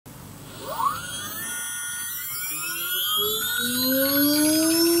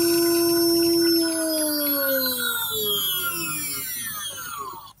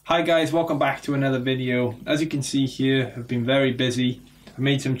Hi guys, welcome back to another video. As you can see here, I've been very busy. I've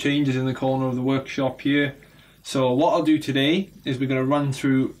made some changes in the corner of the workshop here. So what I'll do today is we're going to run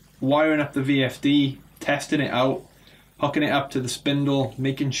through wiring up the VFD, testing it out, hooking it up to the spindle,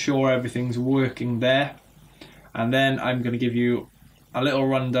 making sure everything's working there. And then I'm going to give you a little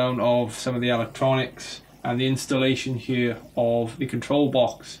rundown of some of the electronics and the installation here of the control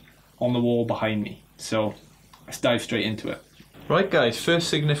box on the wall behind me. So let's dive straight into it. Right guys, first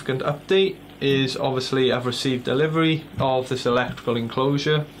significant update is obviously I've received delivery of this electrical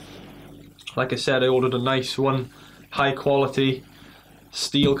enclosure. Like I said, I ordered a nice one, high quality,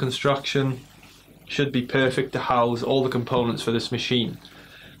 steel construction, should be perfect to house all the components for this machine.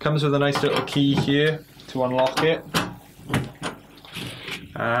 Comes with a nice little key here to unlock it.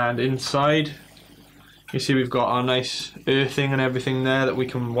 And inside, you see we've got our nice earthing and everything there that we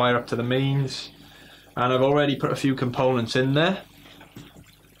can wire up to the mains. And I've already put a few components in there.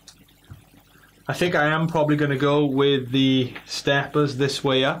 I think I am probably going to go with the steppers this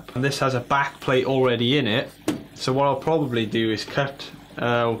way up, and this has a back plate already in it. So what I'll probably do is cut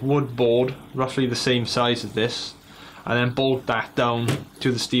a wood board roughly the same size as this and then bolt that down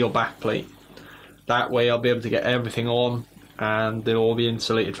to the steel back plate. That way I'll be able to get everything on and they'll all be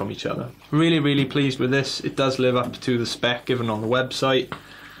insulated from each other. Really pleased with this. It does live up to the spec given on the website,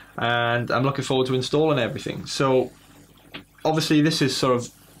 and I'm looking forward to installing everything. So obviously this is sort of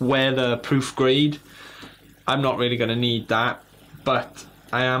weather proof grade. I'm not really going to need that, but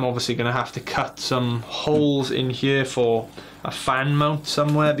I am obviously going to have to cut some holes in here for a fan mount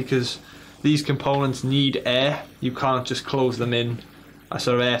somewhere, because these components need air. You can't just close them in a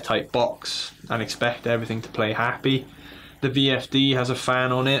sort of airtight box and expect everything to play happy. The VFD has a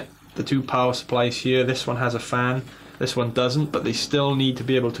fan on it, the two power supplies here, this one has a fan, this one doesn't, but they still need to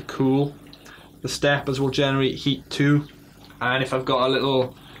be able to cool. The steppers will generate heat too, and if I've got a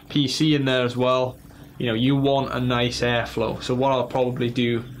little PC in there as well, you know, you want a nice airflow. So what I'll probably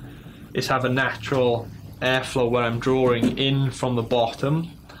do is have a natural airflow where I'm drawing in from the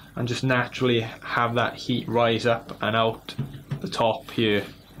bottom and just naturally have that heat rise up and out the top here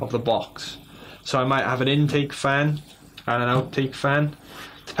of the box. So I might have an intake fan and an outtake fan.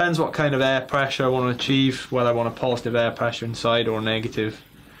 Depends what kind of air pressure I want to achieve, whether I want a positive air pressure inside or a negative.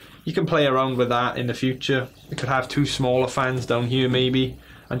 You can play around with that in the future. You could have two smaller fans down here maybe,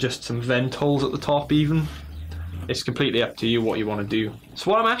 and just some vent holes at the top even. It's completely up to you what you want to do.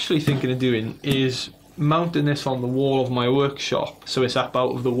 So what I'm actually thinking of doing is mounting this on the wall of my workshop so it's up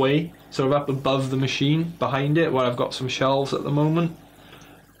out of the way, sort of up above the machine behind it where I've got some shelves at the moment,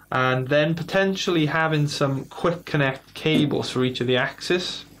 and then potentially having some quick connect cables for each of the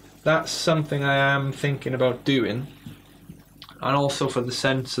axes. That's something I am thinking about doing, and also for the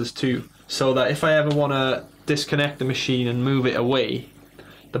sensors too, so that if I ever want to disconnect the machine and move it away,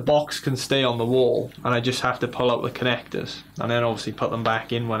 the box can stay on the wall and I just have to pull out the connectors and then obviously put them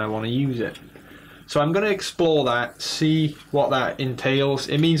back in when I want to use it. So I'm going to explore that, see what that entails.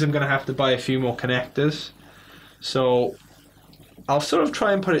 It means I'm going to have to buy a few more connectors, so I'll sort of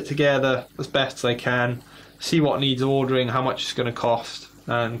try and put it together as best as I can, see what needs ordering, how much it's going to cost,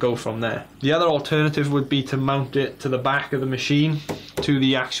 and go from there. The other alternative would be to mount it to the back of the machine, to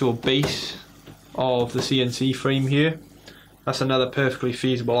the actual base of the CNC frame here. That's another perfectly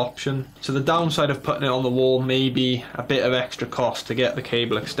feasible option. So the downside of putting it on the wall may be a bit of extra cost to get the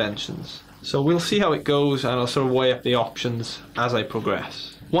cable extensions. So we'll see how it goes, and I'll sort of weigh up the options as I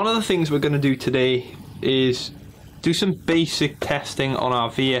progress. One of the things we're going to do today is do some basic testing on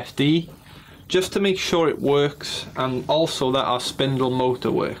our VFD, just to make sure it works, and also that our spindle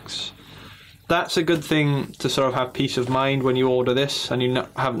motor works. That's a good thing to sort of have peace of mind when you order this and you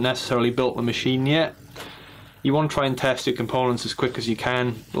haven't necessarily built the machine yet. You want to try and test your components as quick as you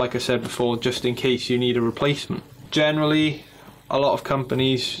can, like I said before, just in case you need a replacement. Generally, a lot of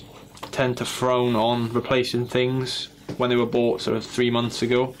companies tend to frown on replacing things when they were bought sort of 3 months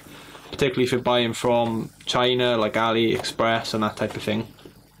ago, particularly if you're buying from China, like AliExpress and that type of thing.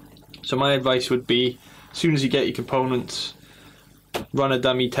 So my advice would be, as soon as you get your components, run a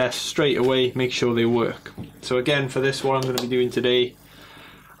dummy test straight away, make sure they work. So again, for this, what I'm going to be doing today,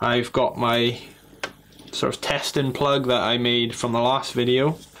 I've got my sort of testing plug that I made from the last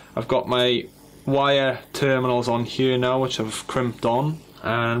video. I've got my wire terminals on here now, which I've crimped on,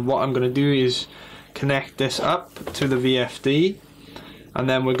 and what I'm going to do is connect this up to the VFD, and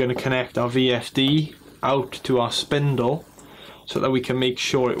then we're going to connect our VFD out to our spindle so that we can make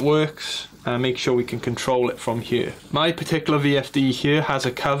sure it works and make sure we can control it from here. My particular VFD here has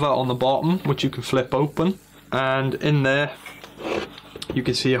a cover on the bottom which you can flip open, and in there you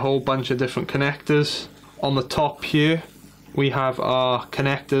can see a whole bunch of different connectors. On the top here we have our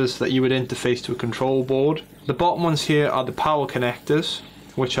connectors that you would interface to a control board. The bottom ones here are the power connectors,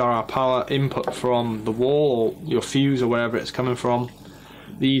 which are our power input from the wall or your fuse or wherever it's coming from.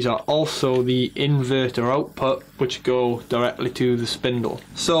 These are also the inverter output, which go directly to the spindle.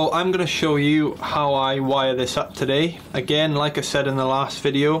 So I'm going to show you how I wire this up today. Again, like I said in the last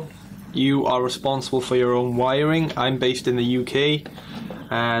video, you are responsible for your own wiring. I'm based in the UK,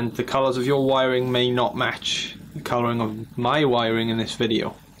 and the colours of your wiring may not match the colouring of my wiring in this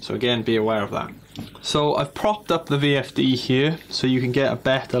video. So again, be aware of that. So I've propped up the VFD here so you can get a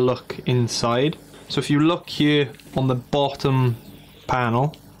better look inside. So if you look here on the bottom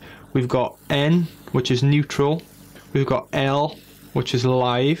panel, we've got N, which is neutral, we've got L, which is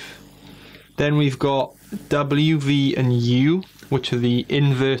live, then we've got W, V and U, which are the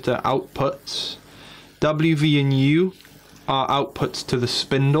inverter outputs. W, V and U are outputs to the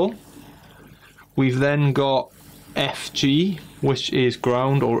spindle. We've then got FG, which is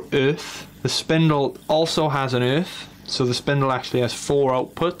ground or earth. The spindle also has an earth, so the spindle actually has 4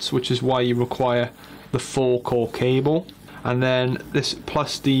 outputs, which is why you require the 4-core cable. And then this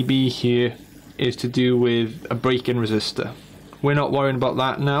plus dB here is to do with a break-in resistor. We're not worrying about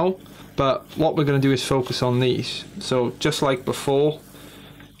that now, but what we're going to do is focus on these. So just like before,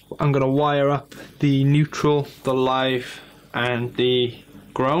 I'm going to wire up the neutral, the live and the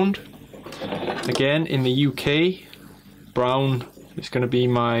ground. Again, in the UK, brown is going to be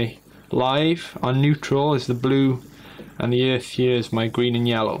my live, our neutral is the blue, and the earth here is my green and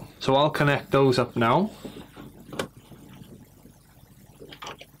yellow. So I'll connect those up now.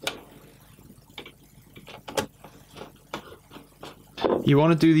 You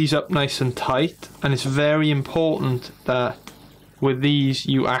want to do these up nice and tight, and it's very important that with these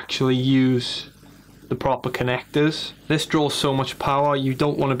you actually use the proper connectors. This draws so much power, you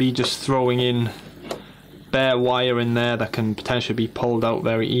don't want to be just throwing in bare wire in there that can potentially be pulled out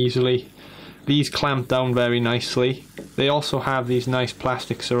very easily. These clamp down very nicely. They also have these nice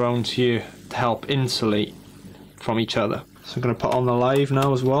plastic surrounds here to help insulate from each other. So I'm going to put on the live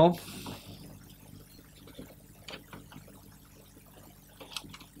now as well.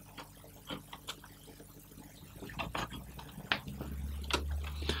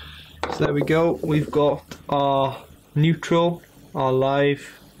 So there we go, we've got our neutral, our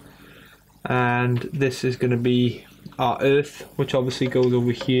live, and this is going to be our earth, which obviously goes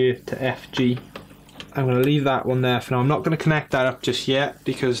over here to FG. I'm going to leave that one there for now. I'm not going to connect that up just yet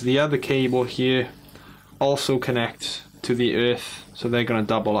because the other cable here also connects to the earth, so they're going to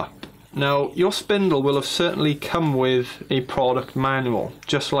double up. Now your spindle will have certainly come with a product manual,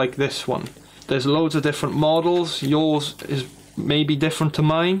 just like this one. There's loads of different models. Yours is maybe different to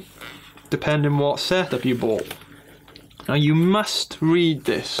mine, depending what setup you bought. Now you must read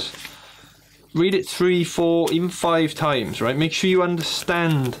this. Read it 3, 4, even 5 times, right? Make sure you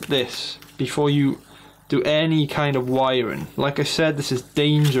understand this before you do any kind of wiring. Like I said, this is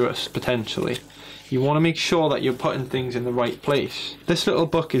dangerous potentially. You want to make sure that you're putting things in the right place. This little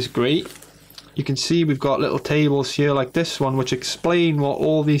book is great. You can see we've got little tables here like this one which explain what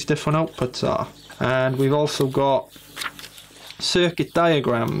all these different outputs are. And we've also got circuit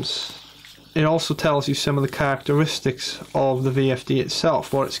diagrams. It also tells you some of the characteristics of the VFD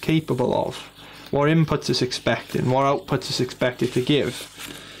itself, what it's capable of, what inputs it's expecting, what outputs it's expected to give.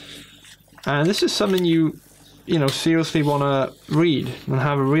 And this is something you seriously want to read and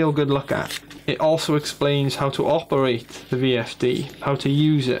have a real good look at. It also explains how to operate the VFD, how to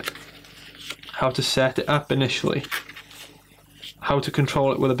use it, how to set it up initially, how to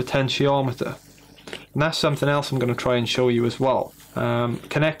control it with a potentiometer. And that's something else I'm going to try and show you as well.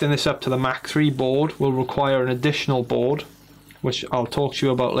 Connecting this up to the Mach 3 board will require an additional board, which I'll talk to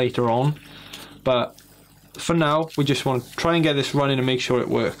you about later on. But for now, we just want to try and get this running and make sure it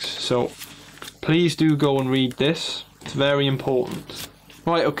works. So please do go and read this. It's very important.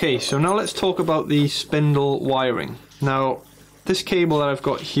 Right, okay, so now let's talk about the spindle wiring. Now, this cable that I've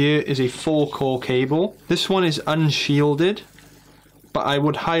got here is a 4-core cable. This one is unshielded, but I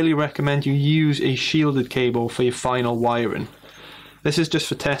would highly recommend you use a shielded cable for your final wiring. This is just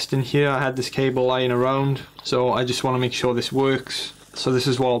for testing here. I had this cable lying around, so I just want to make sure this works. So this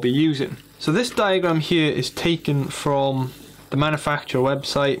is what I'll be using. So this diagram here is taken from the manufacturer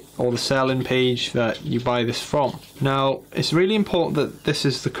website or the selling page that you buy this from. Now, it's really important that this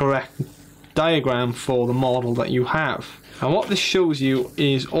is the correct diagram for the model that you have. And what this shows you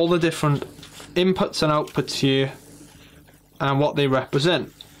is all the different inputs and outputs here and what they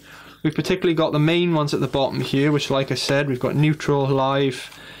represent. We've particularly got the main ones at the bottom here, which, like I said, we've got neutral,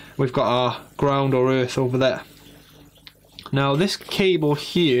 live, we've got our ground or earth over there. Now this cable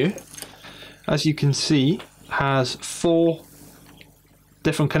here, as you can see, has 4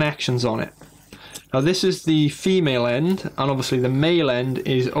 different connections on it. Now this is the female end, and obviously the male end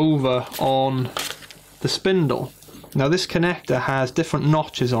is over on the spindle. Now this connector has different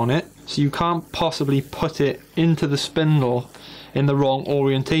notches on it, so you can't possibly put it into the spindle in the wrong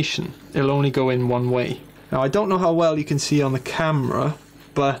orientation. It'll only go in one way. Now I don't know how well you can see on the camera,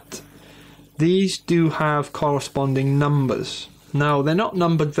 but these do have corresponding numbers. Now they're not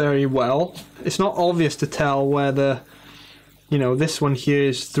numbered very well. It's not obvious to tell whether, you know, this one here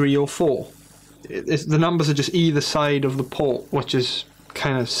is 3 or 4. The numbers are just either side of the port, which is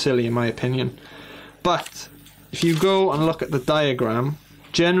kind of silly in my opinion. But if you go and look at the diagram,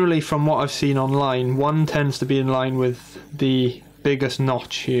 generally from what I've seen online, 1 tends to be in line with the biggest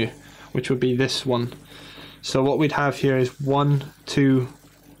notch here, which would be this one. So what we'd have here is 1, 2,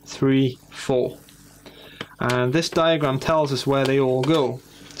 3, 4. And this diagram tells us where they all go.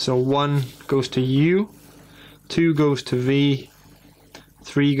 So 1 goes to U, 2 goes to V,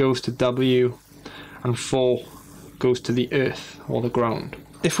 3 goes to W, and 4 goes to the earth or the ground.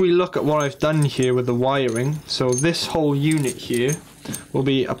 If we look at what I've done here with the wiring, so this whole unit here will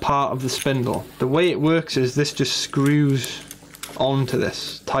be a part of the spindle. The way it works is this just screws onto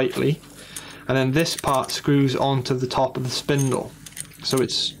this tightly, and then this part screws onto the top of the spindle, so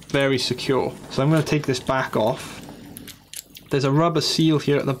it's very secure. So I'm going to take this back off. There's a rubber seal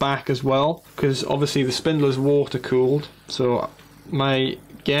here at the back as well, because obviously the spindle is water cooled, so my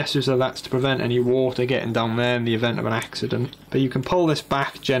guess is that that's to prevent any water getting down there in the event of an accident. But you can pull this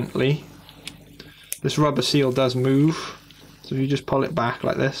back gently. This rubber seal does move, so if you just pull it back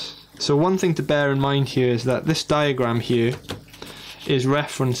like this. So one thing to bear in mind here is that this diagram here is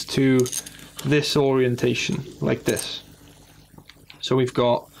reference to this orientation, like this. So we've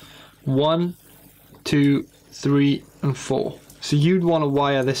got 1, 2, 3 and 4. So you'd want to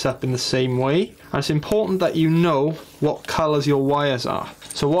wire this up in the same way, and it's important that you know what colours your wires are.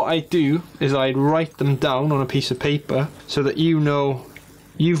 So what I do is I'd write them down on a piece of paper so that you know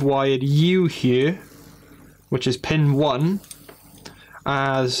you've wired U here, which is pin 1,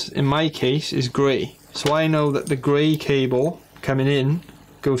 as in my case is grey. So I know that the grey cable coming in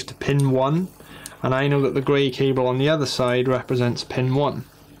goes to pin 1, and I know that the grey cable on the other side represents pin 1,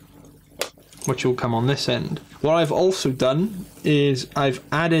 which will come on this end. What I've also done is I've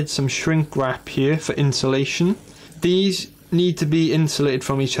added some shrink wrap here for insulation. These need to be insulated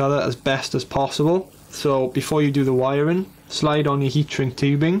from each other as best as possible. So before you do the wiring, slide on your heat shrink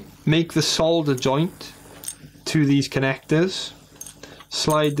tubing, make the solder joint to these connectors,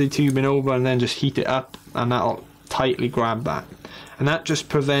 slide the tubing over and then just heat it up, and that'll tightly grab that. And that just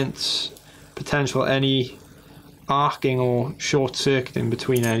prevents potential any arcing or short circuiting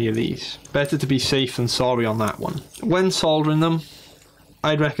between any of these. Better to be safe than sorry on that one. When soldering them,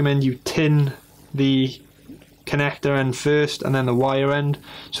 I'd recommend you tin the connector end first and then the wire end,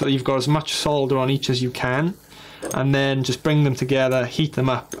 so that you've got as much solder on each as you can, and then just bring them together, heat them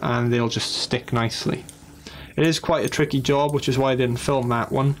up, and they'll just stick nicely. It is quite a tricky job, which is why I didn't film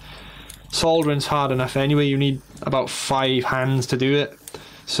that one. Soldering's hard enough anyway, you need about 5 hands to do it,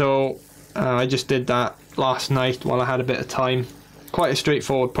 so I just did that last night while I had a bit of time. Quite a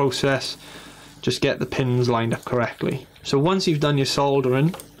straightforward process, just get the pins lined up correctly. So once you've done your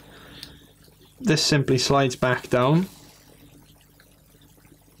soldering, this simply slides back down,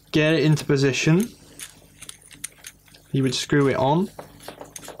 get it into position, you would screw it on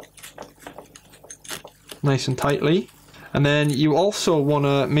nice and tightly, and then you also want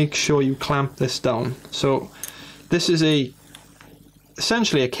to make sure you clamp this down. So this is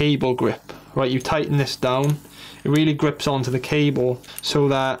essentially a cable grip, right? You tighten this down, it really grips onto the cable, so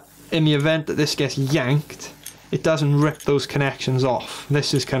that in the event that this gets yanked, it doesn't rip those connections off.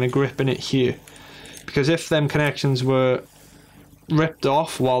 This is kind of gripping it here, because if them connections were ripped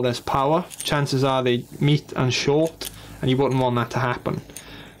off while there's power, chances are they meet and short, and you wouldn't want that to happen.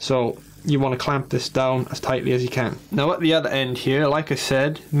 So you want to clamp this down as tightly as you can. Now at the other end here, like I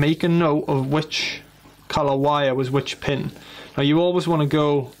said, make a note of which colour wire was which pin. Now you always want to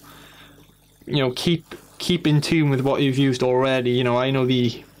go, you know, keep in tune with what you've used already. You know, I know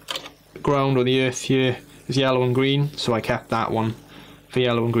the ground or the earth here is yellow and green, so I kept that one for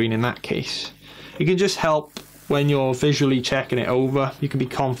yellow and green in that case. It can just help when you're visually checking it over, you can be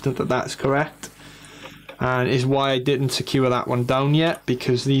confident that that's correct, and is why I didn't secure that one down yet,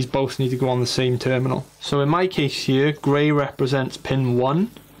 because these both need to go on the same terminal. So in my case here, grey represents pin 1,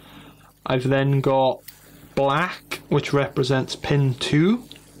 I've then got black, which represents pin 2,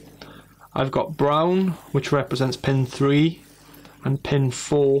 I've got brown, which represents pin 3, and pin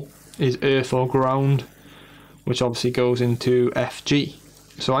 4 is earth or ground, which obviously goes into FG.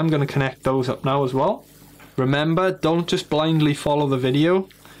 So I'm going to connect those up now as well. Remember, don't just blindly follow the video.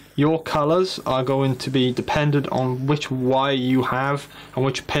 Your colours are going to be dependent on which wire you have and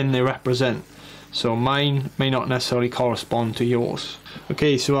which pin they represent. So mine may not necessarily correspond to yours.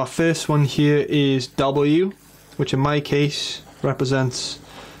 Okay, so our first one here is W, which in my case represents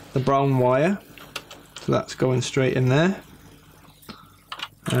the brown wire. So that's going straight in there.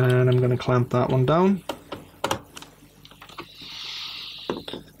 And I'm going to clamp that one down.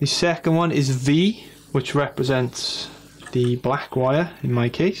 The second one is V, which represents the black wire in my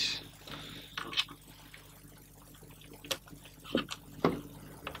case.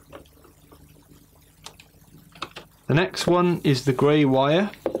 The next one is the grey wire,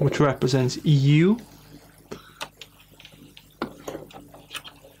 which represents U.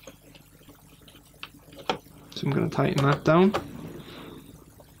 So I'm going to tighten that down.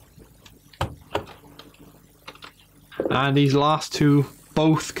 And these last two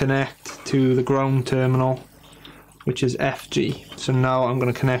both connect to the ground terminal, which is FG. So now I'm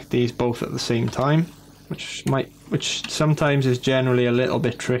going to connect these both at the same time, which sometimes is generally a little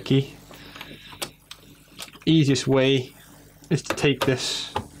bit tricky. Easiest way is to take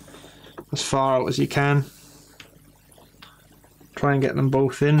this as far out as you can. Try and get them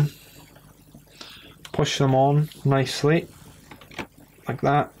both in. Push them on nicely, like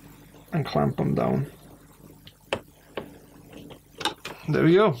that, and clamp them down. There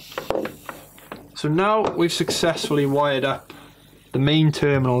we go. So now we've successfully wired up the main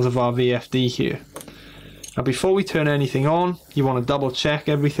terminals of our VFD here. Now before we turn anything on, you want to double check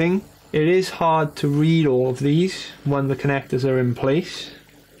everything. It is hard to read all of these when the connectors are in place,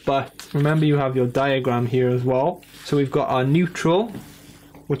 but remember you have your diagram here as well. So we've got our neutral,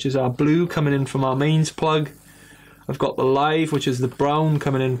 which is our blue coming in from our mains plug. I've got the live, which is the brown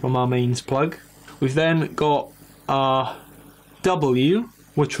coming in from our mains plug. We've then got our W,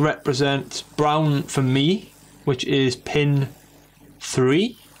 which represents brown for me, which is pin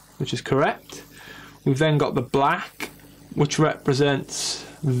 3, which is correct. We've then got the black, which represents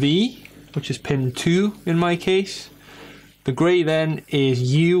V, which is pin 2 in my case. The grey then is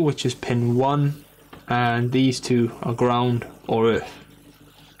U, which is pin 1, and these two are ground or earth.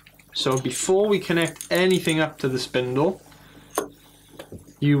 So before we connect anything up to the spindle,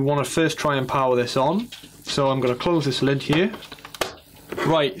 you want to first try and power this on. So I'm going to close this lid here.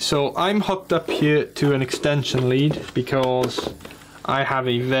 Right, so I'm hooked up here to an extension lead because I have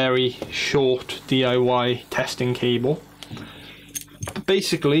a very short DIY testing cable.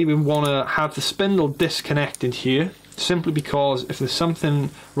 Basically, we want to have the spindle disconnected here, simply because if there's something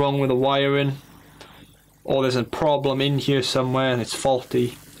wrong with the wiring, or there's a problem in here somewhere and it's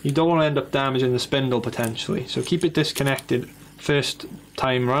faulty, you don't want to end up damaging the spindle potentially. So keep it disconnected first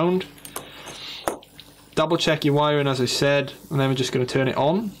time round. Double check your wiring as I said, and then we're just going to turn it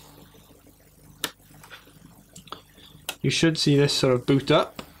on. You should see this sort of boot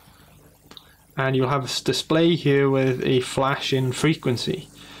up, and you'll have a display here with a flash in frequency.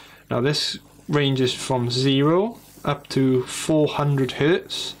 Now this ranges from 0 up to 400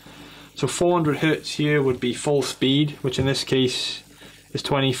 Hertz. So 400 Hertz here would be full speed, which in this case is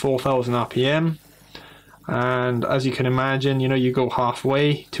 24,000 RPM. And as you can imagine, you go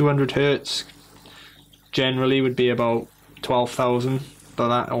halfway. 200 Hertz generally would be about 12,000, but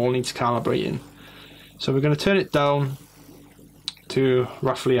that all needs calibrating. So we're going to turn it down to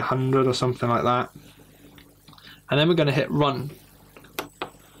roughly 100 or something like that, and then we're going to hit run.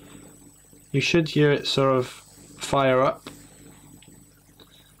 You should hear it sort of fire up.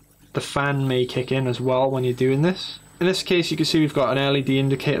 The fan may kick in as well when you're doing this. In this case you can see we've got an LED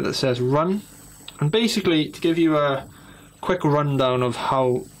indicator that says run, and basically to give you a quick rundown of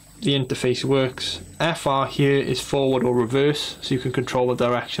how the interface works, FR here is forward or reverse, so you can control the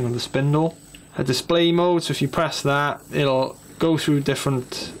direction of the spindle. A display mode, so if you press that, it'll go through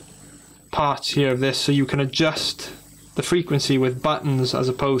different parts here of this, so you can adjust the frequency with buttons as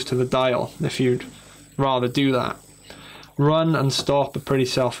opposed to the dial if you'd rather do that. Run and stop are pretty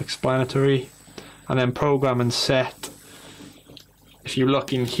self-explanatory, and then program and set, if you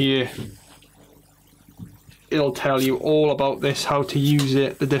look in here, it'll tell you all about this, how to use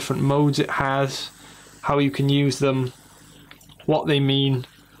it, the different modes it has, how you can use them, what they mean.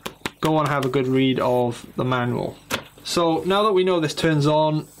 Go and have a good read of the manual. So now that we know this turns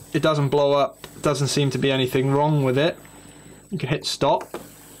on, it doesn't blow up, doesn't seem to be anything wrong with it, you can hit stop,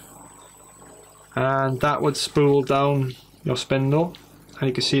 and that would spool down your spindle, and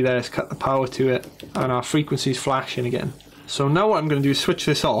you can see there it's cut the power to it, and our frequency's flashing again. So now what I'm going to do is switch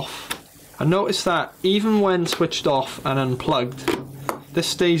this off. And notice that even when switched off and unplugged, this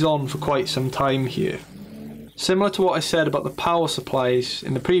stays on for quite some time here. Similar to what I said about the power supplies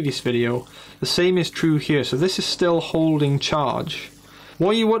in the previous video, the same is true here. So this is still holding charge.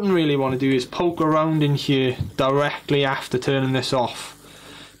 What you wouldn't really want to do is poke around in here directly after turning this off,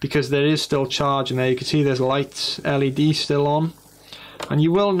 because there is still charge in there. You can see there's lights, LED still on, and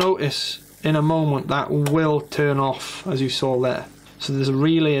you will notice in a moment that will turn off, as you saw there. So there's a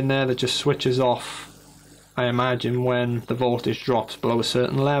relay in there that just switches off, I imagine, when the voltage drops below a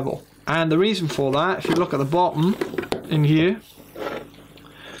certain level. And the reason for that, if you look at the bottom in here,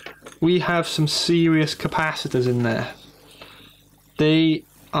 we have some serious capacitors in there. They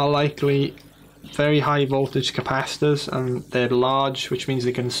are likely very high voltage capacitors, and they're large, which means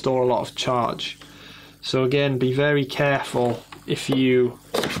they can store a lot of charge. So again, be very careful if you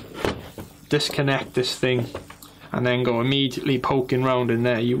disconnect this thing and then go immediately poking around in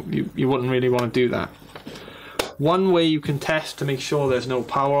there. You wouldn't really want to do that. One way you can test to make sure there's no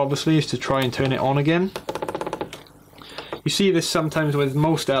power, obviously, is to try and turn it on again. You see this sometimes with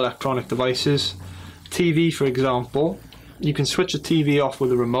most electronic devices. TV, for example, you can switch a TV off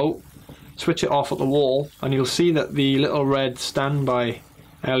with a remote, switch it off at the wall, and you'll see that the little red standby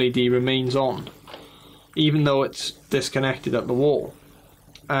LED remains on, even though it's disconnected at the wall.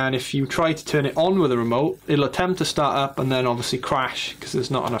 And if you try to turn it on with a remote, it'll attempt to start up and then obviously crash because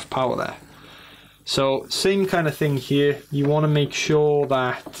there's not enough power there. So same kind of thing here. You want to make sure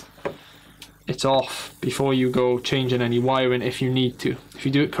that it's off before you go changing any wiring if you need to. If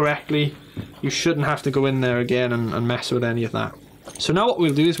you do it correctly, you shouldn't have to go in there again and mess with any of that. So now what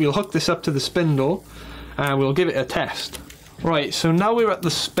we'll do is we'll hook this up to the spindle and we'll give it a test. Right, so now we're at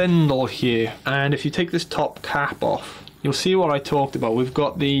the spindle here, and if you take this top cap off, you'll see what I talked about. We've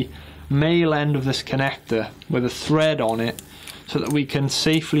got the male end of this connector with a thread on it so that we can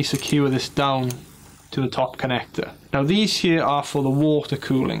safely secure this down to the top connector. Now these here are for the water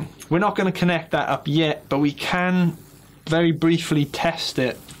cooling. We're not going to connect that up yet, but we can very briefly test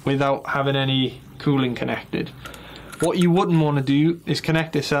it without having any cooling connected. What you wouldn't want to do is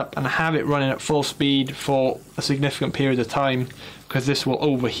connect this up and have it running at full speed for a significant period of time, because this will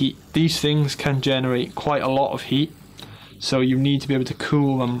overheat. These things can generate quite a lot of heat, so you need to be able to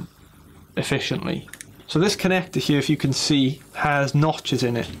cool them efficiently. So this connector here, if you can see, has notches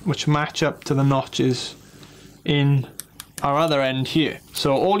in it which match up to the notches in our other end here.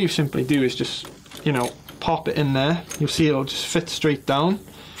 So all you simply do is just, you know, pop it in there. You'll see it'll just fit straight down,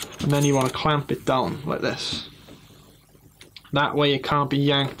 and then you want to clamp it down like this. That way it can't be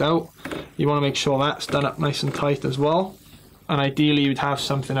yanked out. You want to make sure that's done up nice and tight as well. And ideally you'd have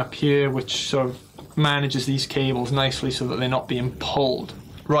something up here which sort of manages these cables nicely so that they're not being pulled.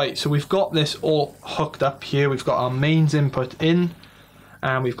 Right, so we've got this all hooked up here. We've got our mains input in,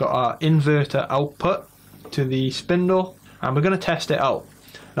 and we've got our inverter output to the spindle, and we're going to test it out.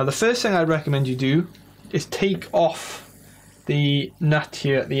 Now the first thing I'd recommend you do is take off the nut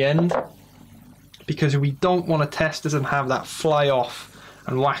here at the end, because we don't want to test this and have that fly off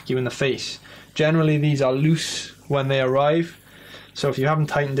and whack you in the face. Generally these are loose when they arrive, so if you haven't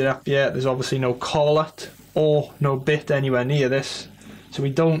tightened it up yet, there's obviously no collet or no bit anywhere near this. So we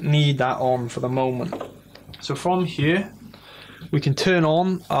don't need that on for the moment. So from here, we can turn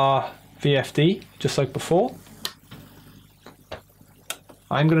on our VFD, just like before.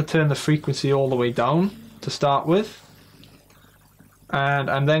 I'm going to turn the frequency all the way down to start with. And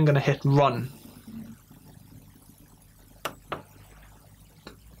I'm then going to hit run.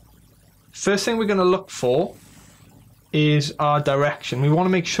 First thing we're going to look for is our direction. We want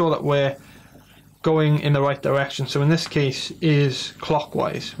to make sure that we're going in the right direction. So in this case is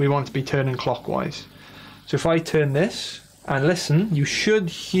clockwise. We want to be turning clockwise. So if I turn this and listen, you should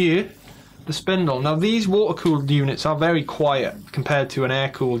hear the spindle. Now these water cooled units are very quiet compared to an air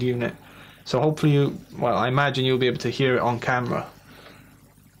cooled unit, so hopefully you, well, I imagine you'll be able to hear it on camera.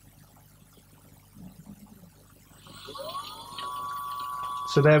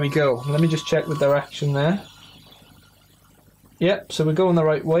 So there we go. Let me just check the direction there. Yep, so we're going the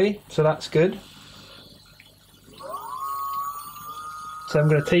right way, so that's good. So I'm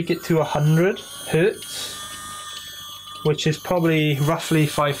going to take it to 100 Hertz, which is probably roughly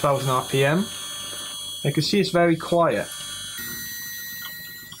 5,000 RPM. You can see it's very quiet.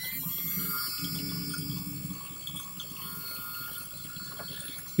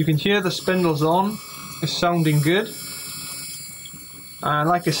 You can hear the spindles on, it's sounding good. And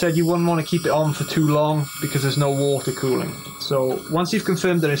like I said, you wouldn't want to keep it on for too long because there's no water cooling. So once you've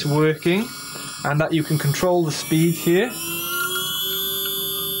confirmed that it's working and that you can control the speed here,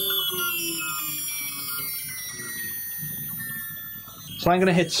 so I'm going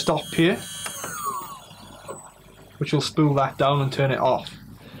to hit stop here, which will spool that down and turn it off.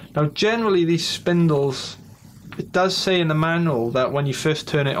 Now generally these spindles it does say in the manual that when you first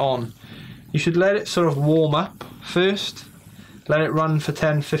turn it on, you should let it sort of warm up first. Let it run for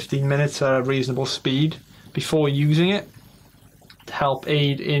 10-15 minutes at a reasonable speed before using it to help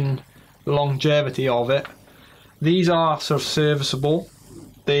aid in the longevity of it. These are sort of serviceable.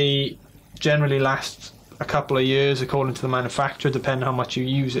 They generally last a couple of years according to the manufacturer, depending on how much you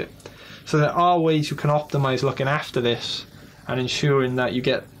use it. So there are ways you can optimize looking after this and ensuring that you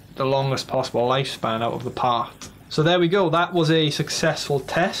get the longest possible lifespan out of the part. So there we go, that was a successful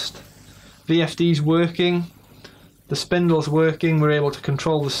test. VFD's working, the spindle's working, we're able to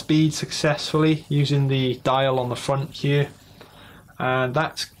control the speed successfully using the dial on the front here, and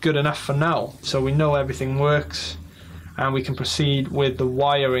that's good enough for now. So we know everything works and we can proceed with the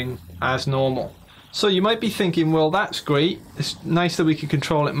wiring as normal. So you might be thinking, well, that's great, it's nice that we can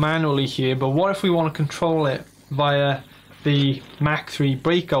control it manually here, but what if we want to control it via the Mach 3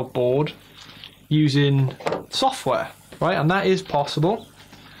 breakout board using software, right? And that is possible.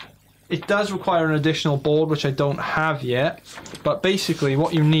 It does require an additional board, which I don't have yet, but basically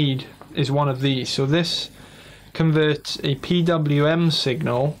what you need is one of these. So this converts a PWM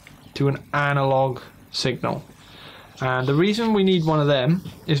signal to an analog signal, and the reason we need one of them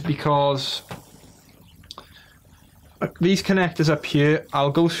is because these connectors up here,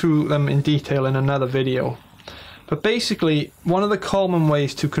 I'll go through them in detail in another video, but basically one of the common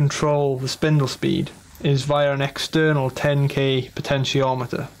ways to control the spindle speed is via an external 10K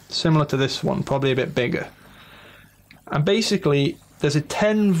potentiometer, similar to this one, probably a bit bigger. And basically there's a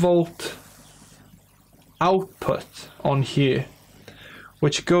 10 volt output on here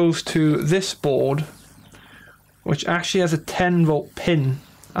which goes to this board, which actually has a 10 volt pin,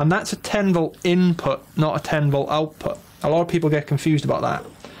 and that's a 10 volt input, not a 10 volt output. A lot of people get confused about that.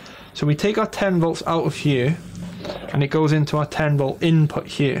 So we take our 10 volts out of here and it goes into our 10 volt input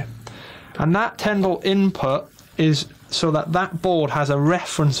here, and that 10 volt input is so that that board has a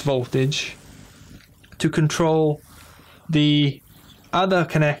reference voltage to control the other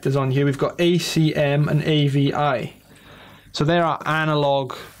connectors on here. We've got ACM and AVI, so there are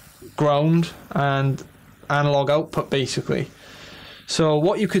analog ground and analog output basically. So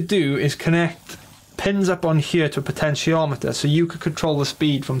what you could do is connect pins up on here to a potentiometer so you could control the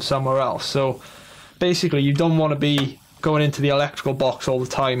speed from somewhere else. So basically you don't want to be going into the electrical box all the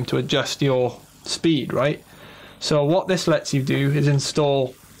time to adjust your speed, right? So what this lets you do is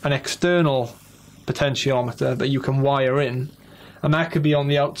install an external potentiometer that you can wire in, and that could be on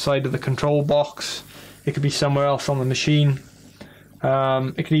the outside of the control box, it could be somewhere else on the machine,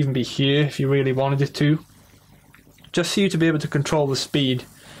 it could even be here if you really wanted it to, just for you to be able to control the speed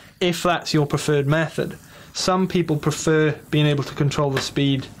if that's your preferred method. Some people prefer being able to control the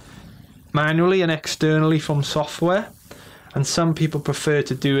speed manually and externally from software, and some people prefer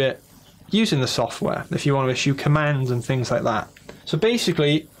to do it using the software if you want to issue commands and things like that. So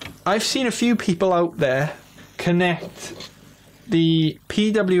basically I've seen a few people out there connect the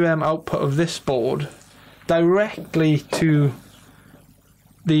PWM output of this board directly to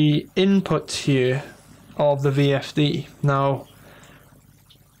the inputs here of the VFD. Now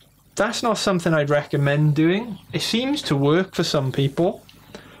that's not something I'd recommend doing. It seems to work for some people,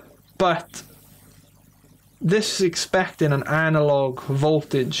 but this is expecting an analog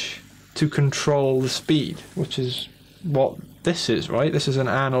voltage to control the speed, which is what this is, right? This is an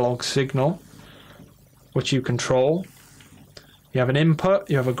analog signal which you control. You have an input,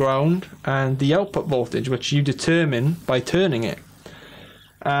 you have a ground, and the output voltage, which you determine by turning it.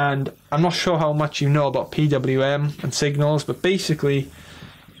 And I'm not sure how much you know about PWM and signals, but basically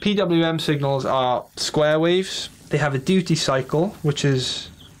PWM signals are square waves. They have a duty cycle, which is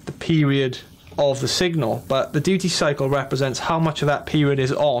the period of the signal, but the duty cycle represents how much of that period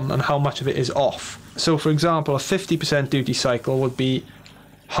is on and how much of it is off. So for example, a 50% duty cycle would be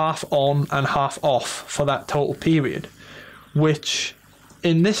half on and half off for that total period, which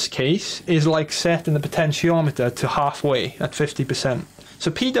in this case is like setting the potentiometer to halfway at 50%. So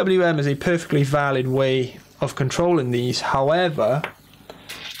PWM is a perfectly valid way of controlling these. However,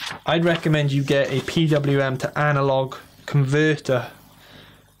 I'd recommend you get a PWM to analog converter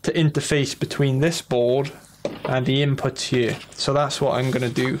to interface between this board and the inputs here. So that's what I'm going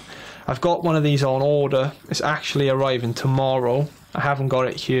to do. I've got one of these on order. It's actually arriving tomorrow. I haven't got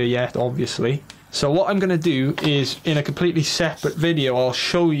it here yet, obviously. So what I'm going to do is, in a completely separate video, I'll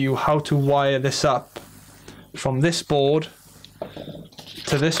show you how to wire this up from this board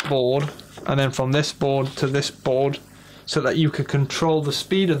to this board, and then from this board to this board, so that you can control the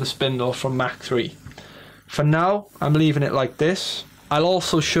speed of the spindle from Mach 3. For now, I'm leaving it like this. I'll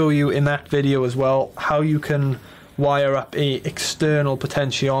also show you in that video as well how you can wire up a external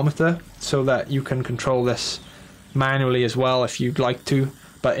potentiometer so that you can control this manually as well if you'd like to,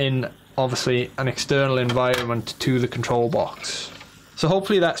 but in obviously an external environment to the control box. So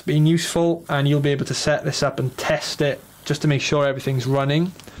hopefully that's been useful and you'll be able to set this up and test it just to make sure everything's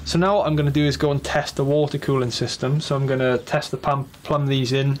running. So now what I'm going to do is go and test the water cooling system. So I'm going to test the pump, plumb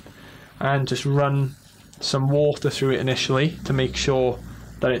these in, and just run some water through it initially to make sure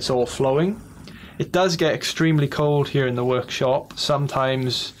that it's all flowing. It does get extremely cold here in the workshop.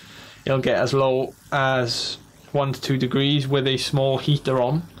 Sometimes it'll get as low as 1 to 2 degrees with a small heater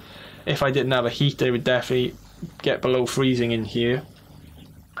on. If I didn't have a heater, it would definitely get below freezing in here.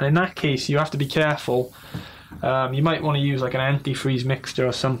 And in that case, you have to be careful. You might want to use like an antifreeze mixture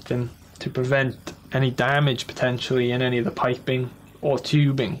or something to prevent any damage potentially in any of the piping or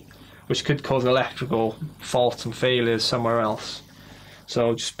tubing, which could cause electrical faults and failures somewhere else.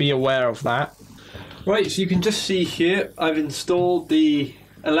 So just be aware of that. Right, so you can just see here, I've installed the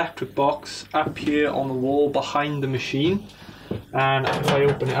electric box up here on the wall behind the machine. And if I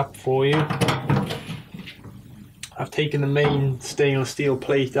open it up for you, I've taken the main stainless steel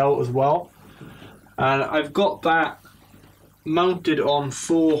plate out as well. And I've got that mounted on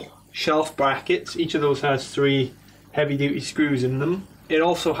 4 shelf brackets. Each of those has 3 heavy duty screws in them. It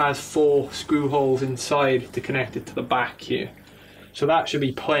also has 4 screw holes inside to connect it to the back here. So that should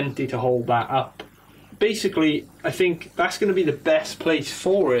be plenty to hold that up. Basically, I think that's going to be the best place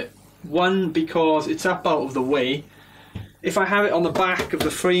for it. One, because it's up out of the way. If I have it on the back of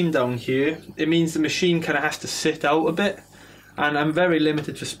the frame down here, it means the machine kind of has to sit out a bit. And I'm very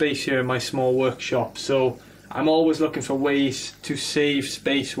limited for space here in my small workshop, so I'm always looking for ways to save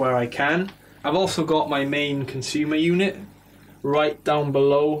space where I can. I've also got my main consumer unit right down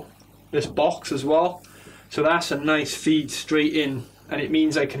below this box as well, so that's a nice feed straight in, and it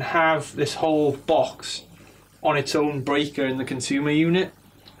means I can have this whole box on its own breaker in the consumer unit.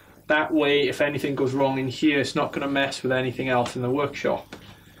 That way, if anything goes wrong in here, it's not going to mess with anything else in the workshop.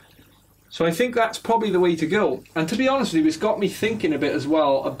 So I think that's probably the way to go. And to be honest with you, it's got me thinking a bit as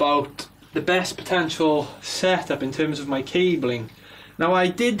well about the best potential setup in terms of my cabling. Now, I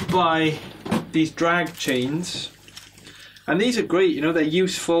did buy these drag chains, and these are great, you know, they're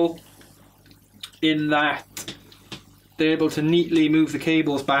useful in that they're able to neatly move the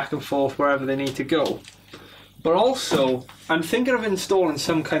cables back and forth wherever they need to go. But also, I'm thinking of installing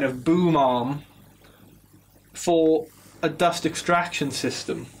some kind of boom arm for a dust extraction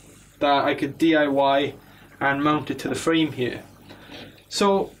system that I could DIY and mount it to the frame here.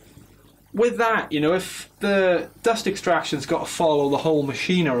 So with that, you know, if the dust extraction's got to follow the whole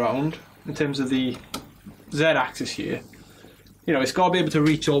machine around in terms of the Z-axis here, you know, it's got to be able to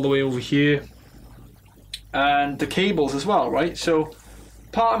reach all the way over here, and the cables as well, right? So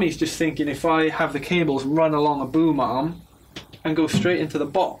part of me is just thinking, if I have the cables run along a boom arm and go straight into the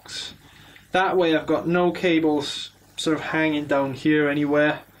box, that way I've got no cables sort of hanging down here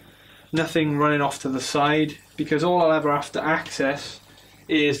anywhere, nothing running off to the side, because all I'll ever have to access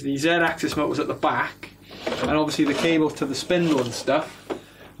is the Z-axis motors at the back, and obviously the cables to the spindle and stuff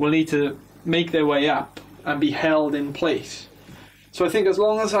will need to make their way up and be held in place. So I think as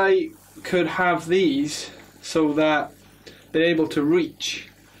long as I could have these so that they're able to reach,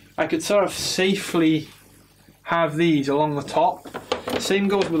 I could sort of safely have these along the top. Same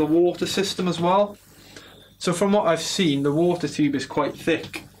goes with the water system as well. So from what I've seen, the water tube is quite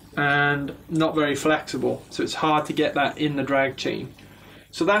thick and not very flexible, so it's hard to get that in the drag chain.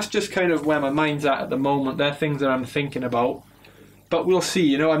 So that's just kind of where my mind's at the moment. They're things that I'm thinking about, but we'll see.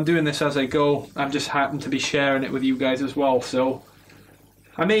 You know, I'm doing this as I go. I'm just happen to be sharing it with you guys as well, so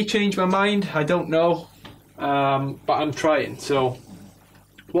I may change my mind, I don't know, but I'm trying. So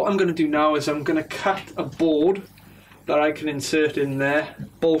what I'm going to do now is I'm going to cut a board that I can insert in there,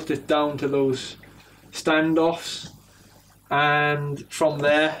 bolt it down to those standoffs, and from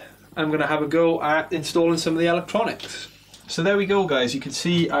there I'm going to have a go at installing some of the electronics. So there we go, guys. You can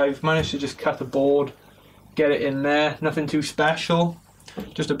see I've managed to just cut a board, get it in there, nothing too special,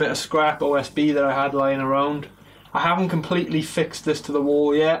 just a bit of scrap OSB that I had lying around. I haven't completely fixed this to the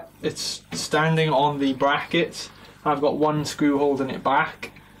wall yet. It's standing on the brackets. I've got one screw holding it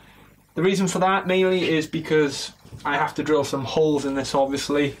back. The reason for that mainly is because I have to drill some holes in this,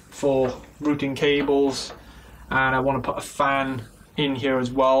 obviously, for routing cables, and I want to put a fan in here as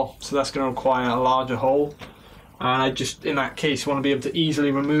well, so that's going to require a larger hole. And I just, in that case, want to be able to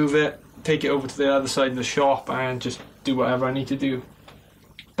easily remove it, take it over to the other side of the shop, and just do whatever I need to do.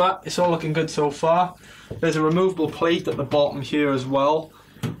 But it's all looking good so far. There's a removable plate at the bottom here as well,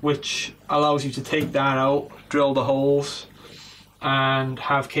 which allows you to take that out, drill the holes, and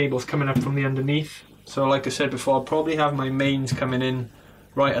have cables coming up from the underneath. So like I said before, I'll probably have my mains coming in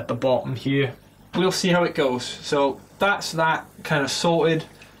right at the bottom here, we'll see how it goes. So that's that kind of sorted.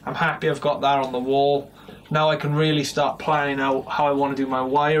 I'm happy I've got that on the wall. Now I can really start planning out how I want to do my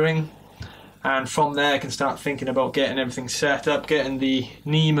wiring, and from there I can start thinking about getting everything set up, getting the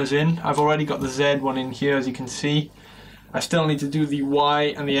NEMAs in. I've already got the Z one in here, as you can see. I still need to do the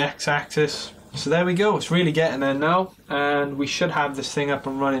Y and the X axis. So there we go, it's really getting there now, and we should have this thing up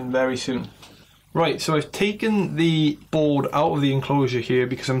and running very soon. Right, so I've taken the board out of the enclosure here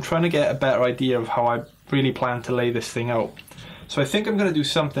because I'm trying to get a better idea of how I really plan to lay this thing out. So I think I'm going to do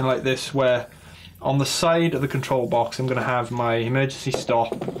something like this, where on the side of the control box I'm going to have my emergency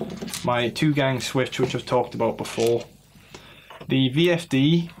stop, my 2-gang switch which I've talked about before. The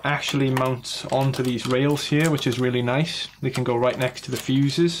VFD actually mounts onto these rails here, which is really nice. They can go right next to the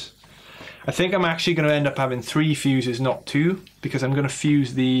fuses. I think I'm actually going to end up having 3 fuses, not 2, because I'm going to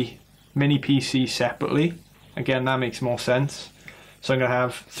fuse the mini PC separately. Again, that makes more sense. So I'm going to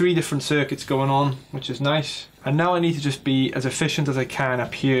have 3 different circuits going on, which is nice. And now I need to just be as efficient as I can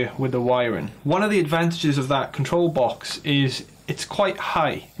up here with the wiring. One of the advantages of that control box is it's quite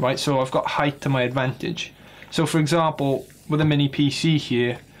high, right? So I've got height to my advantage. So for example, with a mini PC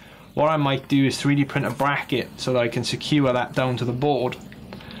here, what I might do is 3D print a bracket so that I can secure that down to the board,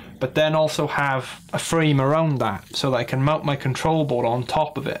 but then also have a frame around that so that I can mount my control board on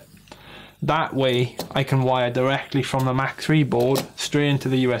top of it. That way I can wire directly from the Mac 3 board straight into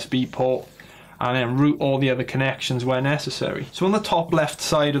the USB port and then route all the other connections where necessary. So on the top left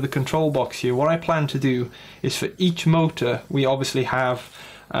side of the control box here, what I plan to do is for each motor we obviously have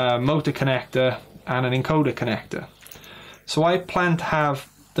a motor connector and an encoder connector. So I plan to have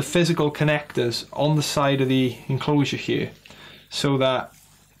the physical connectors on the side of the enclosure here so that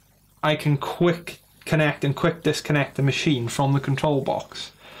I can quick connect and quick disconnect the machine from the control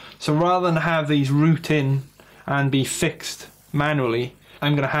box. So rather than have these route in and be fixed manually,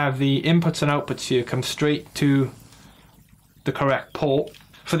 I'm going to have the inputs and outputs here come straight to the correct port.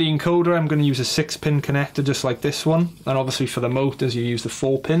 For the encoder I'm going to use a 6-pin connector just like this one, and obviously for the motors you use the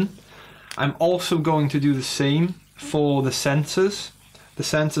 4-pin. I'm also going to do the same for the sensors. The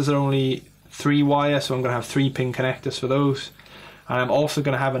sensors are only 3 wire, so I'm going to have 3-pin connectors for those. And I'm also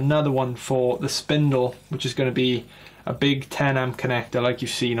going to have another one for the spindle, which is going to be a big 10 amp connector like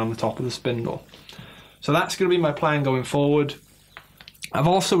you've seen on the top of the spindle. So that's going to be my plan going forward. I've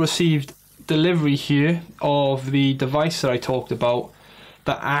also received delivery here of the device that I talked about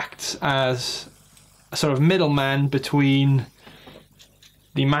that acts as a sort of middleman between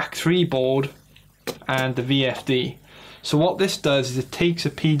the Mac 3 board and the VFD. So what this does is it takes a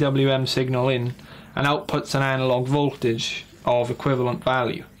PWM signal in and outputs an analog voltage of equivalent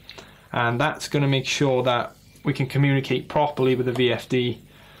value, and that's going to make sure that we can communicate properly with the VFD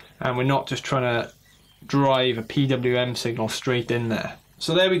and we're not just trying to drive a PWM signal straight in there.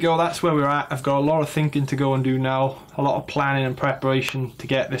 So there we go, that's where we're at. I've got a lot of thinking to go and do now, a lot of planning and preparation to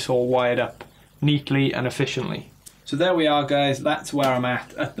get this all wired up neatly and efficiently. So there we are guys, that's where I'm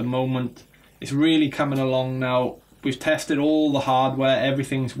at the moment. It's really coming along now. We've tested all the hardware,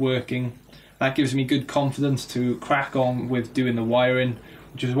 everything's working. That gives me good confidence to crack on with doing the wiring,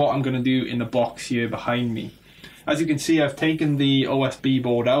 which is what I'm going to do in the box here behind me. As you can see, I've taken the OSB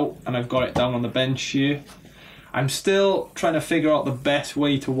board out and I've got it down on the bench here. I'm still trying to figure out the best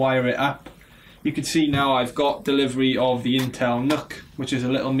way to wire it up. You can see now I've got delivery of the Intel NUC, which is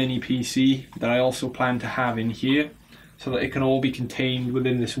a little mini PC that I also plan to have in here so that it can all be contained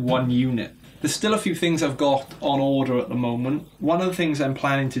within this one unit. There's still a few things I've got on order at the moment. One of the things I'm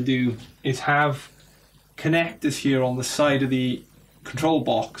planning to do is have connectors here on the side of the control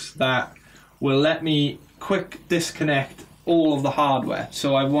box that will let me quick disconnect all of the hardware.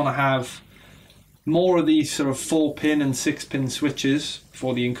 So I want to have more of these sort of 4-pin and 6-pin switches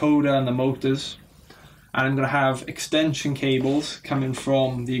for the encoder and the motors, and I'm going to have extension cables coming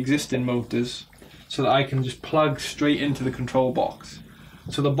from the existing motors so that I can just plug straight into the control box.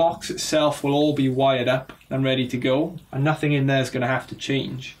 So the box itself will all be wired up and ready to go, and nothing in there is going to have to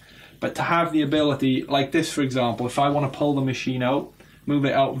change. But to have the ability, like this for example, if I want to pull the machine out, move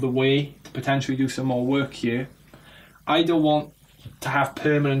it out of the way to potentially do some more work here, I don't want to have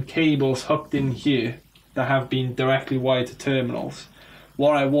permanent cables hooked in here that have been directly wired to terminals.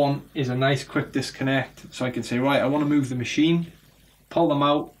 What I want is a nice quick disconnect so I can say, right, I want to move the machine, pull them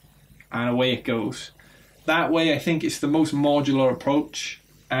out, and away it goes. That way I think it's the most modular approach,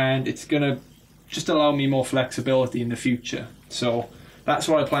 and it's going to just allow me more flexibility in the future. So that's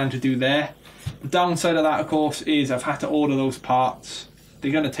what I plan to do there. The downside of that of course is I've had to order those parts.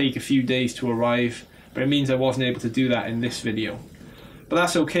 They're going to take a few days to arrive, but it means I wasn't able to do that in this video. But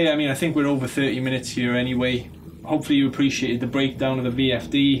that's okay. I mean, I think we're over 30 minutes here anyway. Hopefully you appreciated the breakdown of the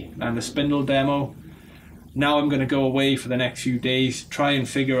VFD and the spindle demo. Now I'm going to go away for the next few days, try and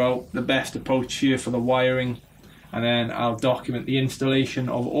figure out the best approach here for the wiring, and then I'll document the installation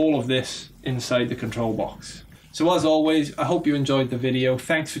of all of this inside the control box. So as always, I hope you enjoyed the video.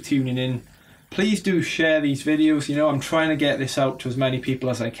 Thanks for tuning in. Please do share these videos. You know, I'm trying to get this out to as many people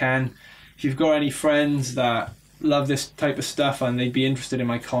as I can. If you've got any friends that love this type of stuff and they'd be interested in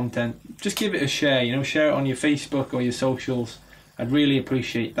my content, just give it a share. You know, share it on your Facebook or your socials. I'd really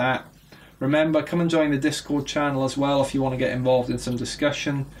appreciate that. Remember, come and join the Discord channel as well if you want to get involved in some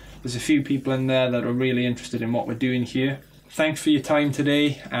discussion. There's a few people in there that are really interested in what we're doing here. Thanks for your time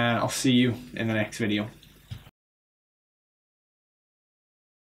today, and I'll see you in the next video.